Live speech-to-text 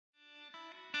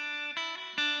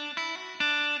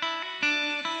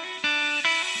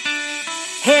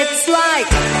Hits like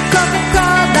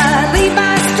Coca-Cola,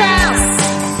 Levi Strauss,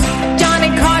 Johnny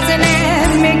Carson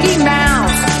and Mickey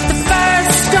Mouse. The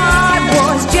first star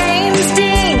was James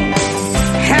Dean.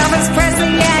 Elvis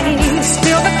Presley, yeah, he's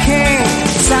still the king.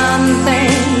 Some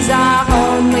things are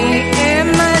only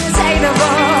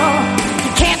imitatable.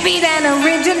 You can't beat an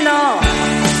original.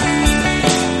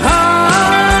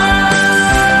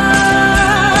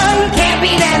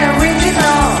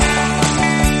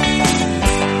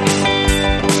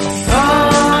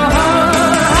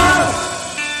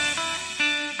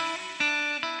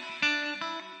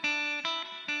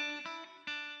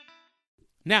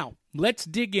 Now, let's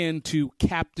dig into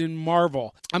Captain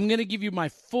Marvel. I'm going to give you my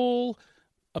full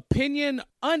opinion,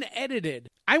 unedited.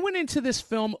 I went into this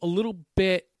film a little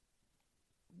bit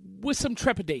with some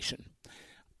trepidation.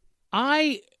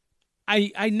 I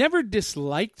never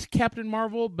disliked Captain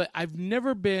Marvel, but I've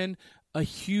never been a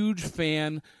huge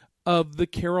fan of the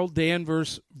Carol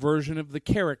Danvers version of the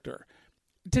character.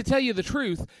 To tell you the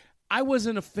truth, I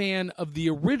wasn't a fan of the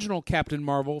original Captain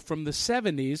Marvel from the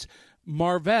 70s,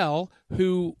 Marvel,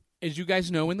 who, as you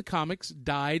guys know in the comics,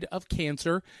 died of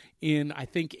cancer in, I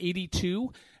think,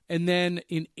 82. And then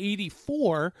in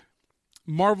 84,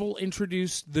 Marvel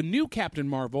introduced the new Captain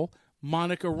Marvel,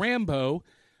 Monica Rambeau,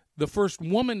 the first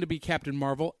woman to be Captain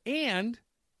Marvel, and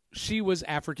she was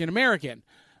African American,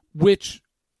 which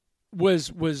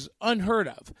was unheard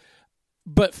of.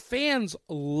 But fans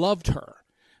loved her.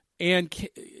 And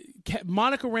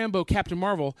Monica Rambeau, Captain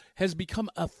Marvel, has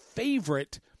become a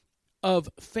favorite of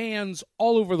fans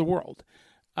all over the world.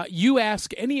 You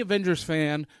ask any Avengers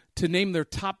fan to name their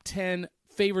top 10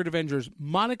 favorite Avengers,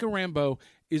 Monica Rambeau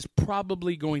is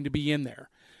probably going to be in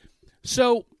there.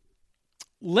 So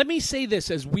let me say this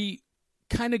as we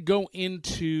kind of go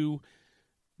into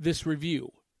this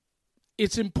review.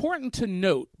 It's important to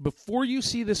note before you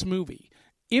see this movie,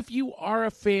 if you are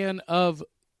a fan of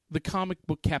the comic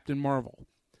book Captain Marvel,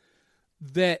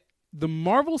 that the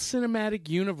Marvel Cinematic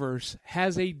Universe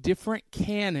has a different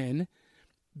canon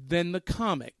than the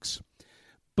comics.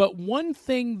 But one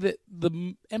thing that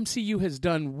the MCU has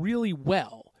done really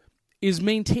well is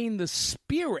maintain the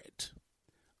spirit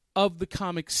of the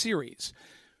comic series.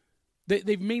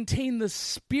 They've maintained the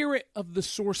spirit of the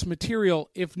source material,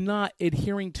 if not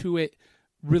adhering to it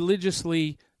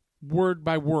religiously, word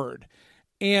by word.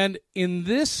 And in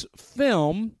this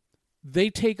film, they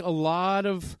take a lot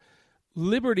of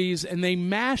liberties and they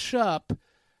mash up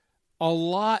a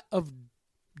lot of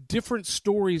different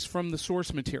stories from the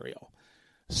source material.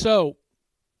 So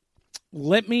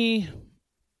let me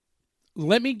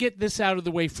get this out of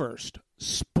the way first.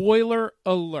 Spoiler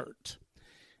alert.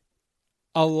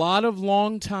 A lot of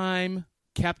longtime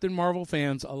Captain Marvel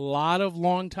fans, a lot of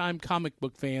longtime comic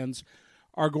book fans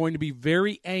are going to be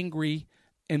very angry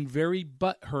and very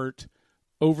butthurt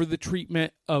over the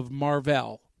treatment of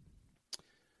Marvel.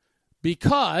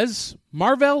 Because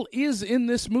Marvel is in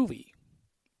this movie,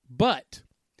 but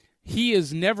he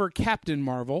is never Captain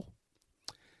Marvel,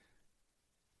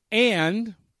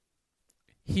 and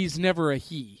he's never a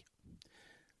he.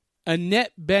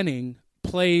 Annette Bening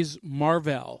plays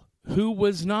Marvel, who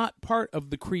was not part of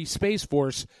the Kree Space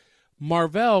Force.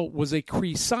 Marvel was a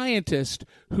Kree scientist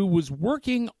who was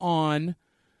working on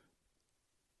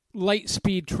light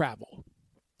speed travel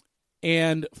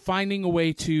and finding a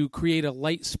way to create a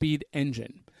light speed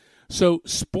engine. So,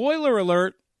 spoiler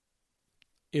alert,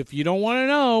 if you don't want to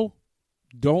know,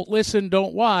 don't listen,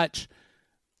 don't watch.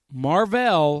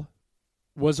 Marvel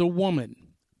was a woman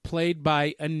played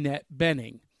by Annette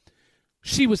Bening.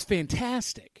 She was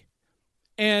fantastic.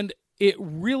 And it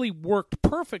really worked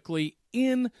perfectly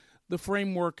in the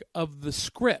framework of the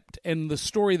script and the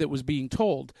story that was being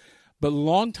told. But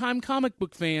longtime comic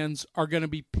book fans are going to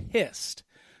be pissed,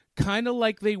 kind of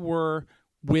like they were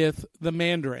with the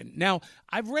Mandarin. Now,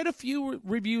 I've read a few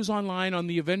reviews online on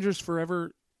the Avengers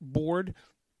Forever board,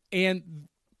 and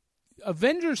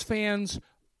Avengers fans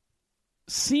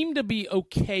seem to be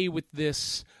okay with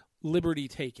this liberty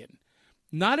taken.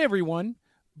 Not everyone,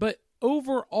 but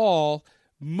overall,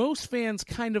 most fans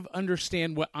kind of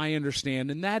understand what I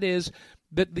understand, and that is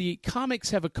that the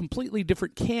comics have a completely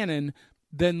different canon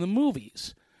than the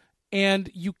movies.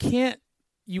 And you can't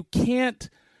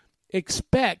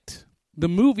expect the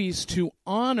movies to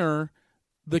honor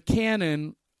the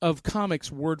canon of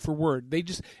comics word for word.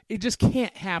 It just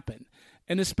can't happen.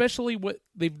 And especially what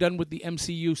they've done with the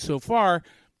MCU so far,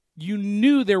 you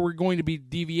knew there were going to be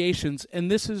deviations,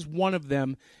 and this is one of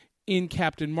them in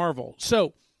Captain Marvel.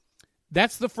 So,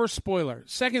 that's the first spoiler.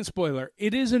 Second spoiler,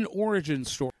 it is an origin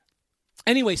story.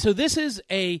 Anyway, so this is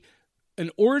an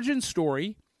origin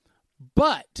story,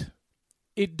 but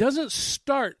it doesn't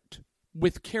start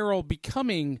with Carol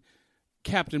becoming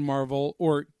Captain Marvel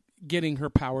or getting her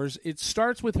powers. It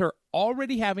starts with her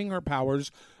already having her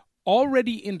powers,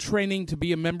 already in training to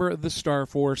be a member of the Star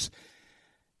Force,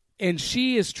 and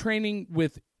she is training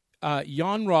with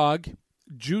Yon-Rogg,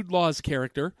 Jude Law's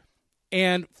character,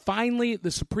 and finally the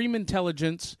Supreme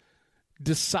Intelligence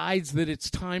decides that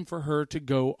it's time for her to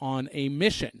go on a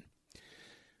mission.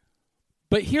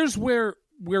 But here's where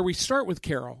we start with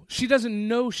Carol. She doesn't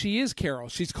know she is Carol.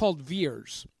 She's called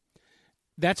Veers.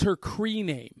 That's her Kree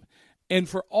name. And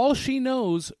for all she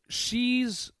knows,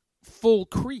 she's full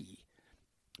Kree.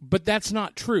 But that's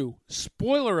not true.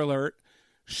 Spoiler alert,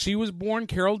 she was born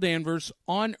Carol Danvers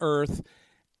on Earth,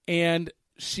 and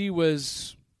she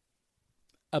was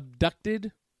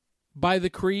abducted by the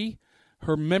Kree.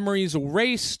 Her memories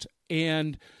erased,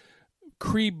 and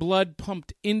Kree blood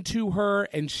pumped into her,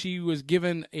 and she was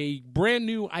given a brand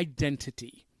new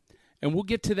identity. And we'll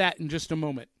get to that in just a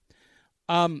moment.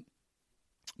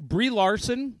 Brie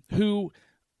Larson, who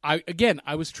I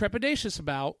was trepidatious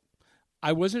about.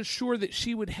 I wasn't sure that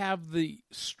she would have the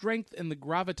strength and the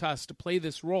gravitas to play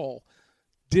this role.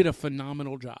 Did a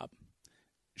phenomenal job.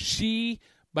 She,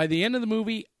 by the end of the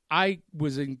movie, I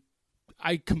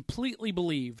completely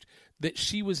believed that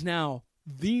she was now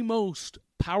the most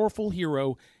powerful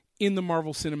hero in the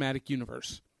Marvel Cinematic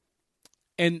Universe.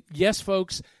 And yes,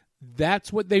 folks,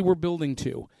 that's what they were building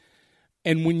to.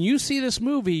 And when you see this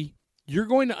movie, you're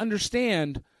going to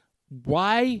understand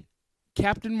why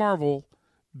Captain Marvel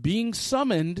being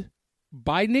summoned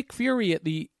by Nick Fury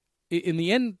in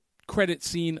the end credit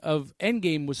scene of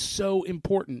Endgame was so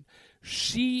important.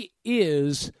 She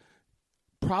is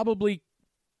probably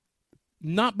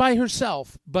not by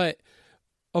herself, but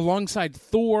alongside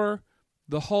Thor,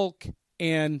 the Hulk,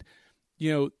 and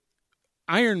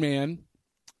Iron Man.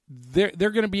 They're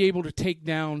going to be able to take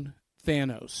down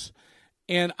Thanos.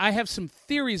 And I have some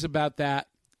theories about that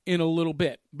in a little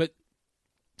bit. But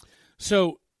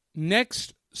so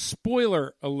next,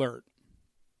 spoiler alert.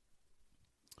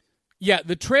 Yeah,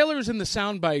 the trailers and the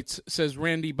sound bites, says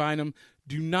Randy Bynum,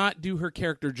 do not do her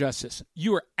character justice.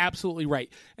 You are absolutely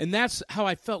right. And that's how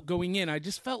I felt going in. I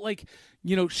just felt like,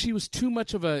 she was too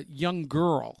much of a young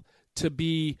girl to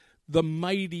be the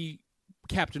mighty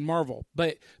Captain Marvel.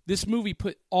 But this movie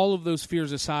put all of those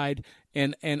fears aside,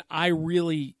 and I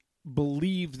really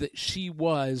believed that she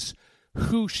was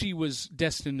who she was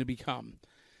destined to become.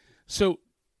 So,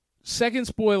 second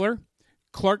spoiler,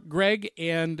 Clark Gregg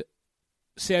and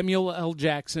Samuel L.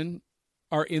 Jackson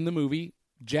are in the movie.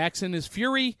 Jackson is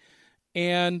Fury,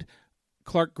 and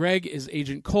Clark Gregg is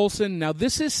Agent Coulson. Now,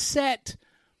 this is set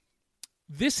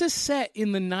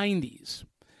in the 90s.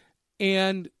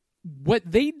 And what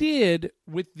they did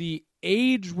with the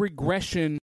age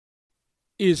regression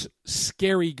is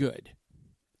scary good.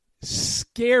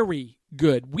 Scary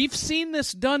good. We've seen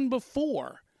this done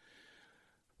before.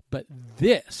 But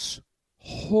this,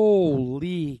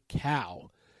 holy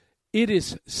cow, it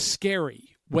is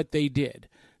scary what they did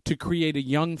to create a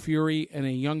young Fury and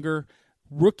a younger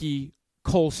rookie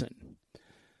Coulson.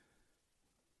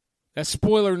 That's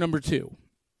spoiler number 2.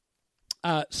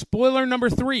 Spoiler number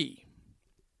 3.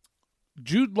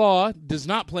 Jude Law does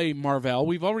not play Mar-Vell.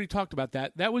 We've already talked about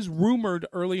that. That was rumored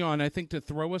early on, I think, to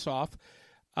throw us off.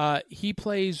 He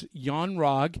plays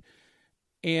Yon-Rogg.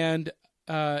 And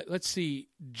let's see,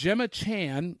 Gemma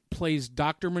Chan plays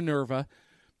Dr. Minerva.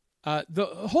 The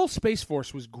whole Space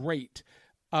Force was great.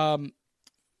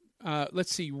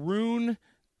 Let's see, Rune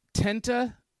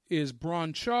Tenta is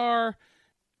Bron Char.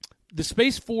 The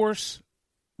Space Force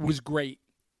was great.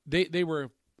 They were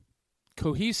a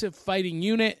cohesive fighting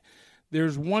unit.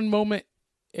 There's one moment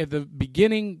at the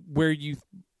beginning where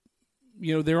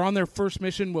they're on their first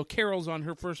mission. Well, Carol's on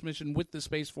her first mission with the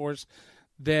Space Force,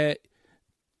 that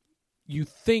you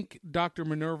think Dr.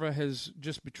 Minerva has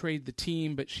just betrayed the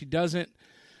team, but she doesn't.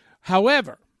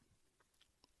 However,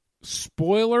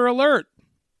 spoiler alert,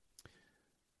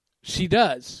 she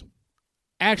does.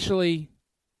 Actually,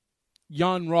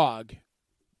 Yon-Rogg,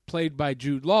 played by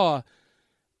Jude Law,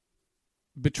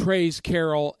 betrays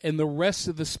Carol, and the rest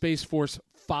of the Space Force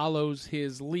follows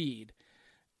his lead.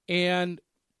 And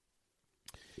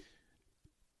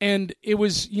it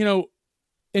was,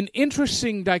 an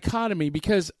interesting dichotomy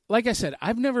because, like I said,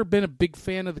 I've never been a big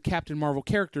fan of the Captain Marvel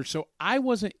character, so I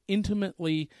wasn't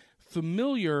intimately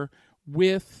familiar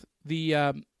with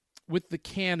the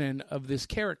canon of this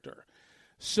character.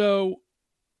 So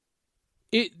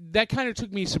that kind of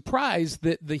took me surprised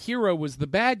that the hero was the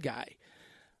bad guy.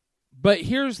 But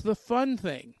here's the fun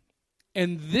thing,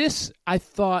 and this I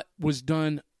thought was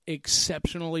done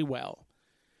exceptionally well.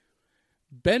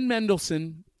 Ben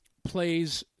Mendelsohn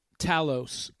plays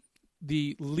Talos,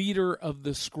 the leader of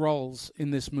the Skrulls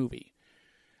in this movie.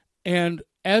 And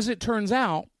as it turns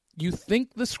out, you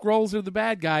think the Skrulls are the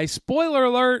bad guys. Spoiler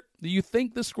alert, you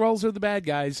think the Skrulls are the bad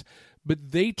guys,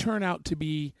 but they turn out to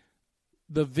be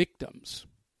the victims.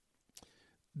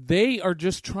 They are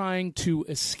just trying to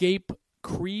escape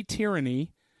Kree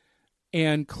tyranny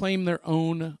and claim their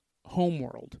own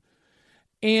homeworld.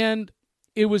 And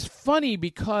it was funny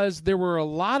because there were a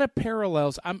lot of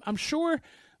parallels. I'm sure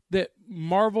that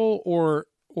Marvel or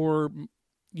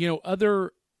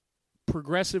other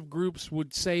progressive groups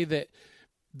would say that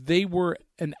they were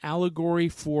an allegory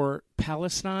for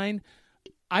Palestine.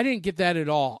 I didn't get that at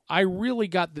all. I really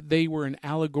got that they were an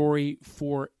allegory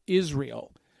for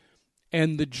Israel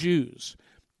and the Jews.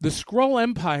 The Skrull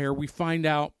Empire, we find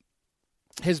out,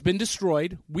 has been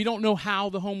destroyed. We don't know how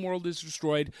the homeworld is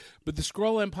destroyed, but the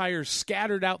Skrull Empire is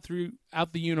scattered out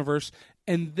throughout the universe,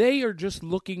 and they are just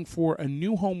looking for a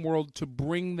new homeworld to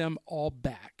bring them all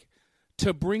back,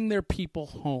 to bring their people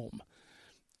home.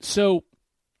 So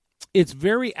it's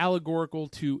very allegorical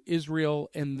to Israel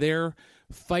and their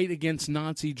fight against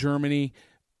Nazi Germany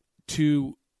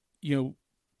to,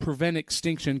 prevent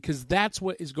extinction, because that's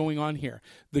what is going on here.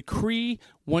 The Kree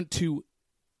want to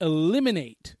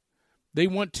eliminate, they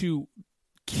want to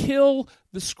kill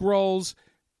the Skrulls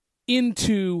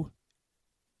into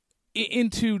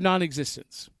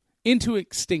non-existence, into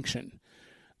extinction.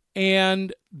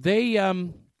 And they,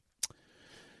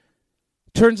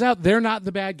 turns out they're not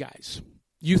the bad guys.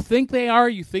 You think they are,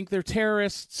 you think they're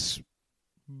terrorists,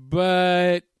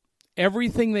 but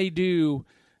everything they do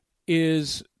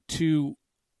is to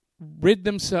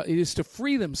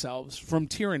free themselves from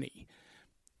tyranny.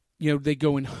 They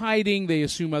go in hiding, they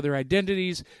assume other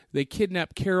identities, they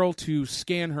kidnap Carol to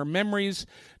scan her memories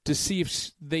to see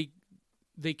if they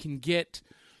can get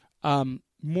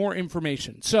more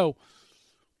information. So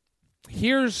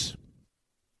here's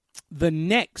the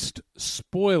next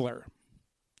spoiler.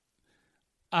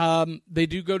 They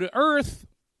do go to Earth.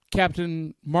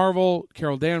 Captain Marvel,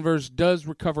 Carol Danvers, does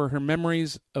recover her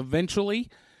memories eventually.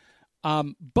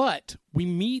 But we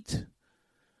meet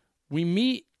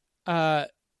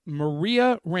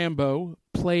Maria Rambeau,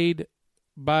 played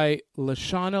by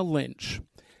Lashana Lynch.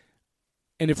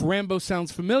 And if Rambeau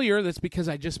sounds familiar, that's because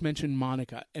I just mentioned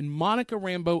Monica. And Monica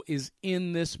Rambeau is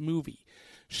in this movie.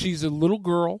 She's a little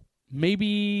girl,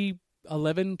 maybe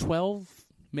 11, 12,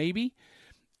 maybe.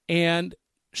 And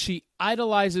she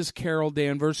idolizes Carol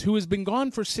Danvers, who has been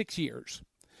gone for 6 years.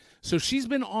 So she's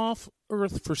been off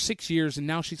Earth for 6 years, and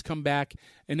now she's come back,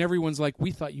 and everyone's like,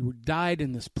 we thought you died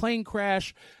in this plane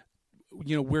crash.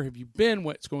 Where have you been?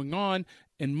 What's going on?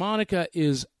 And Monica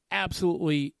is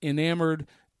absolutely enamored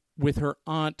with her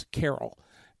aunt Carol.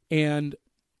 And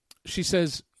she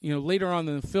says, later on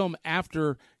in the film,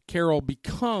 after Carol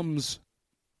becomes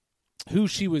who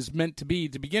she was meant to be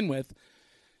to begin with,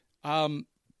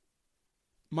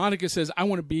 Monica says, I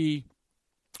want to be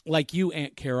like you,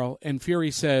 Aunt Carol. And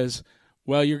Fury says,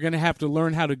 well, you're going to have to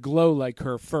learn how to glow like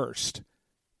her first.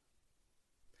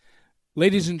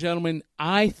 Ladies and gentlemen,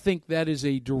 I think that is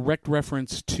a direct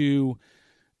reference to,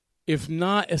 if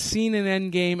not a scene in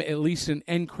Endgame, at least an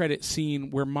end credit scene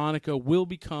where Monica will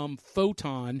become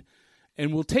Photon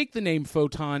and will take the name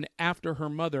Photon after her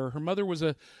mother. Her mother was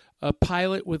a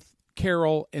pilot with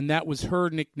Carol, and that was her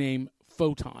nickname,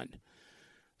 Photon.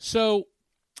 So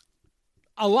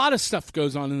a lot of stuff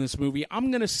goes on in this movie.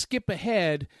 I'm going to skip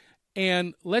ahead,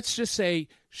 and let's just say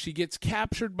she gets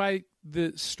captured by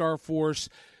the Star Force.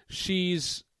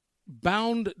 She's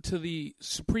bound to the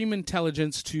Supreme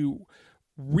Intelligence to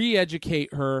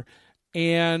re-educate her,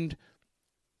 and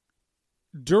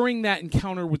during that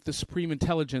encounter with the Supreme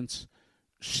Intelligence,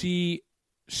 she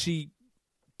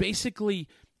basically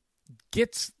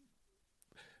gets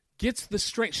the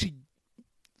strength.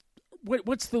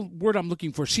 What's the word I'm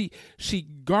looking for? She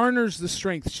garners the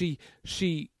strength. She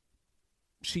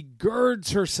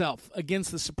girds herself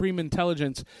against the Supreme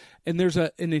Intelligence, and there's an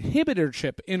inhibitor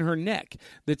chip in her neck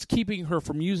that's keeping her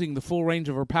from using the full range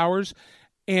of her powers.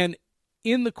 And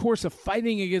in the course of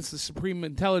fighting against the Supreme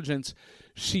Intelligence,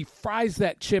 she fries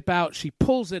that chip out. She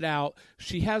pulls it out.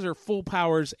 She has her full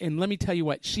powers, and let me tell you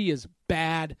what, she is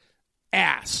bad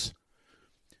ass.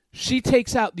 She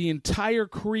takes out the entire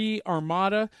Kree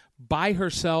armada by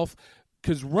herself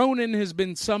because Ronan has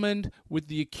been summoned with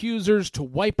the accusers to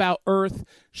wipe out Earth.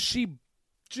 She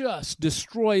just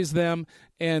destroys them,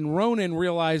 and Ronan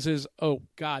realizes, oh,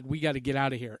 God, we got to get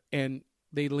out of here, and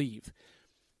they leave.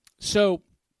 So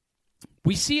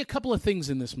we see a couple of things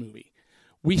in this movie.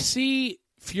 We see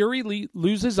Fury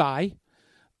lose his eye,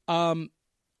 and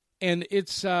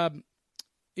it's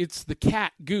the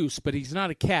cat Goose, but he's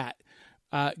not a cat.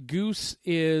 Goose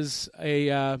is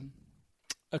a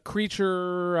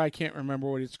creature. I can't remember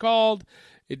what it's called.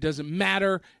 It doesn't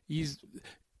matter.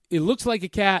 It looks like a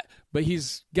cat, but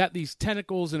he's got these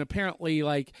tentacles, and apparently,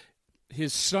 like,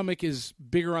 his stomach is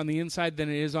bigger on the inside than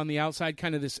it is on the outside,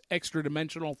 kind of this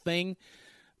extra-dimensional thing.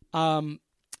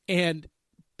 And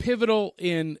pivotal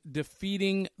in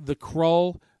defeating the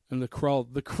Kree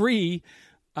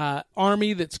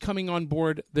army that's coming on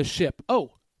board the ship.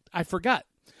 Oh, I forgot.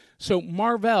 So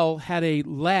Mar-Vell had a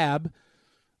lab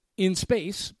in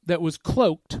space that was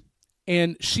cloaked,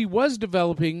 and she was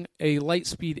developing a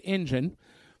light-speed engine.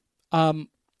 And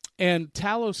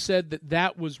Talos said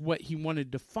that was what he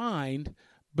wanted to find,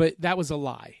 but that was a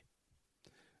lie.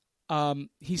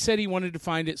 He said he wanted to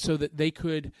find it so that they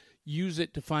could use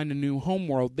it to find a new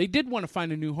homeworld. They did want to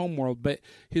find a new homeworld, but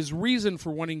his reason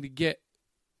for wanting to get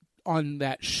on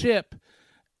that ship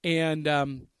and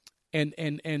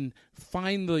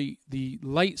find the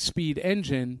light speed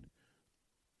engine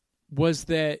was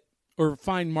that, or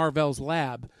find Mar-Vell's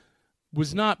lab,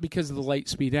 was not because of the light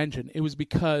speed engine. It was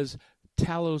because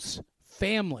Talos'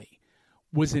 family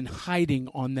was in hiding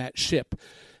on that ship.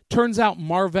 Turns out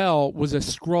Mar-Vell was a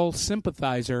Skrull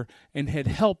sympathizer and had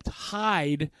helped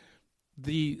hide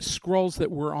the Skrulls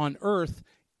that were on Earth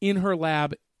in her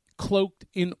lab, cloaked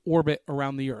in orbit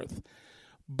around the Earth.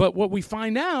 But what we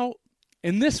find out,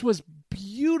 and this was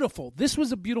beautiful, this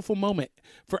was a beautiful moment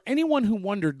for anyone who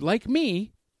wondered, like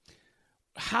me,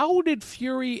 how did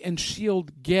Fury and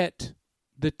S.H.I.E.L.D. get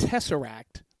the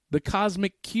Tesseract, the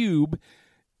cosmic cube,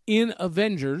 in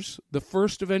Avengers, the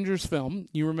first Avengers film?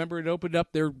 You remember it opened up,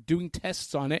 they're doing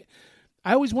tests on it.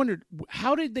 I always wondered,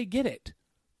 how did they get it?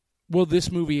 Well,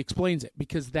 this movie explains it,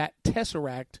 because that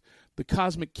Tesseract, the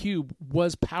cosmic cube,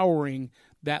 was powering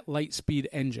that light speed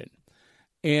engine.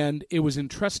 And it was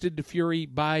entrusted to Fury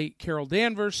by Carol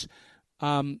Danvers.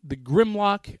 The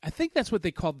Grimlock, I think that's what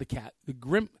they called the cat. The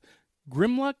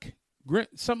Grimlock,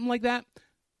 something like that,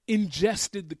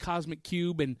 ingested the cosmic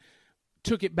cube and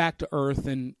took it back to Earth,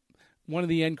 and one of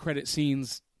the end credit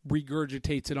scenes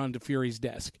regurgitates it onto Fury's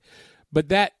desk. But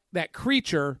that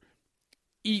creature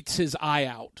eats his eye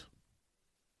out.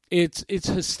 It's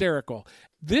hysterical.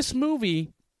 This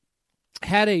movie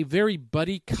had a very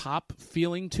buddy cop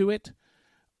feeling to it.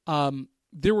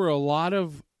 There were a lot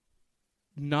of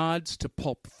nods to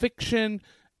Pulp Fiction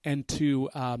and to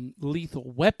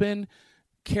Lethal Weapon.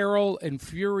 Carol and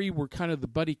Fury were kind of the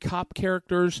buddy cop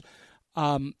characters.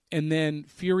 And then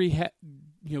Fury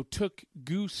took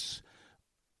Goose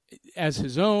as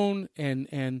his own,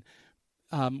 and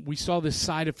we saw this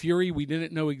side of Fury we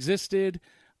didn't know existed.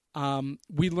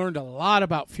 We learned a lot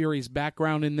about Fury's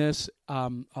background in this,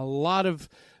 a lot of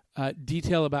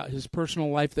detail about his personal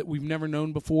life that we've never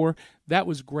known before. That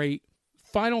was great.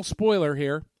 Final spoiler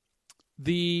here.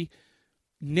 The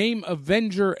name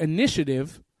Avenger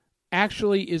Initiative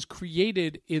actually is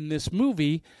created in this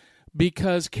movie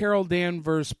because Carol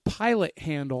Danvers' pilot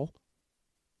handle,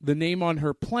 the name on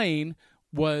her plane,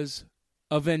 was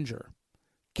Avenger.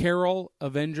 Carol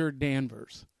Avenger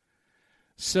Danvers.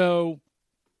 So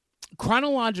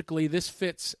chronologically, this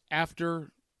fits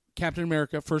after Captain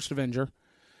America, First Avenger.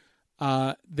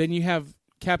 Then you have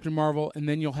Captain Marvel, and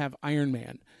then you'll have Iron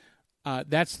Man.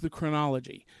 That's the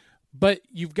chronology. But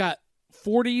you've got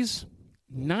 40s,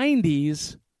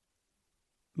 90s,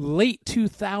 late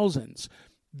 2000s.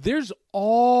 There's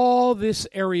all this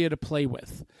area to play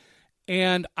with.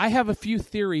 And I have a few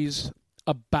theories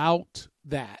about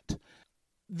that.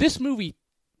 This movie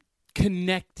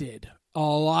connected a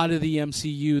lot of the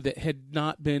MCU that had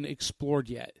not been explored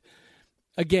yet.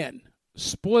 Again,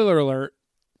 spoiler alert,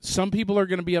 some people are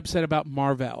going to be upset about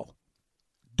Mar-Vell.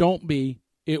 Don't be.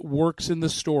 It works in the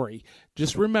story.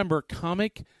 Just remember,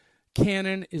 comic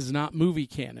canon is not movie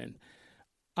canon.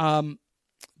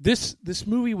 This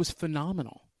movie was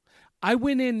phenomenal. I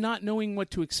went in not knowing what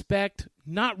to expect,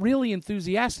 not really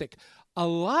enthusiastic, a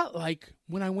lot like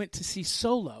when I went to see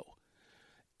Solo.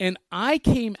 And I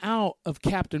came out of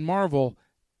Captain Marvel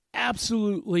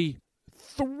absolutely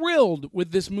thrilled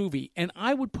with this movie, and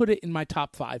I would put it in my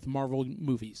top 5 Marvel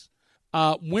movies.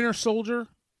 Winter Soldier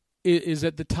is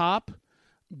at the top,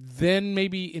 then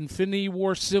maybe Infinity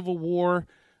War, Civil War,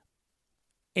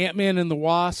 Ant-Man and the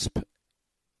Wasp,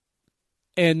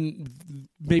 and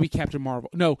maybe Captain Marvel.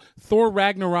 No, Thor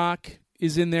Ragnarok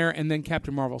is in there, and then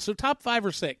Captain Marvel. So top 5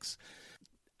 or 6.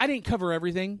 I didn't cover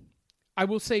everything. I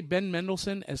will say Ben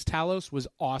Mendelsohn as Talos was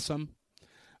awesome.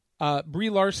 Brie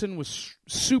Larson was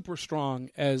super strong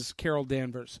as Carol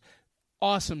Danvers.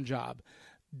 Awesome job.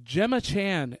 Gemma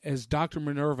Chan as Dr.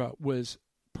 Minerva was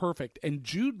perfect. And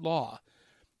Jude Law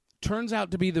turns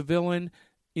out to be the villain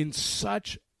in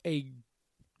such a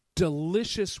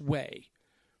delicious way.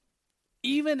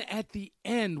 Even at the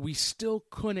end, we still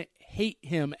couldn't hate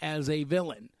him as a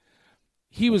villain.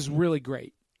 He was really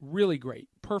great. Really great.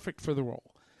 Perfect for the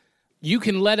role. You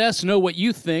can let us know what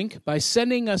you think by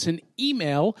sending us an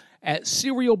email at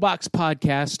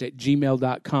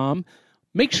cerealboxpodcast@gmail.com.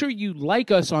 Make sure you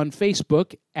like us on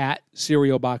Facebook at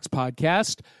Cereal Box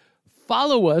Podcast.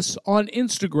 Follow us on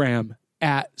Instagram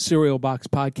at Cereal Box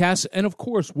Podcast. And, of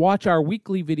course, watch our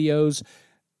weekly videos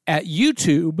at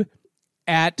YouTube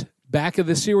at Back of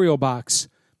the Cereal Box.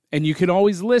 And you can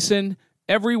always listen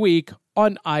every week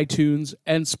on iTunes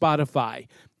and Spotify.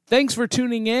 Thanks for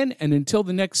tuning in, and until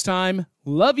the next time,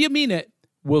 love you, mean it.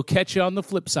 We'll catch you on the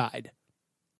flip side.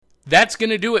 That's going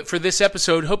to do it for this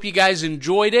episode. Hope you guys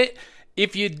enjoyed it.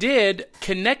 If you did,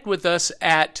 connect with us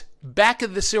at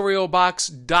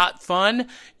backofthecerealbox.fun.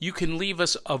 You can leave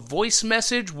us a voice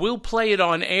message. We'll play it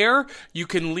on air. You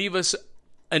can leave us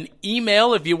an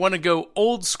email if you want to go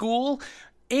old school.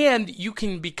 And you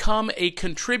can become a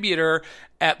contributor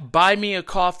at Buy Me a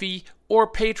Coffee or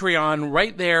Patreon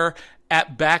right there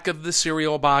at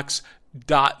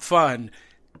backofthecerealbox.fun.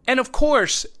 And of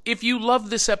course, if you love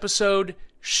this episode,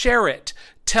 share it.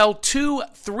 Tell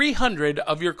 200-300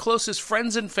 of your closest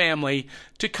friends and family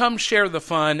to come share the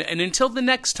fun. And until the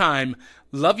next time,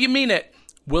 love you, mean it.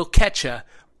 We'll catch you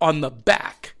on the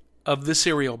back of the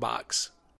cereal box.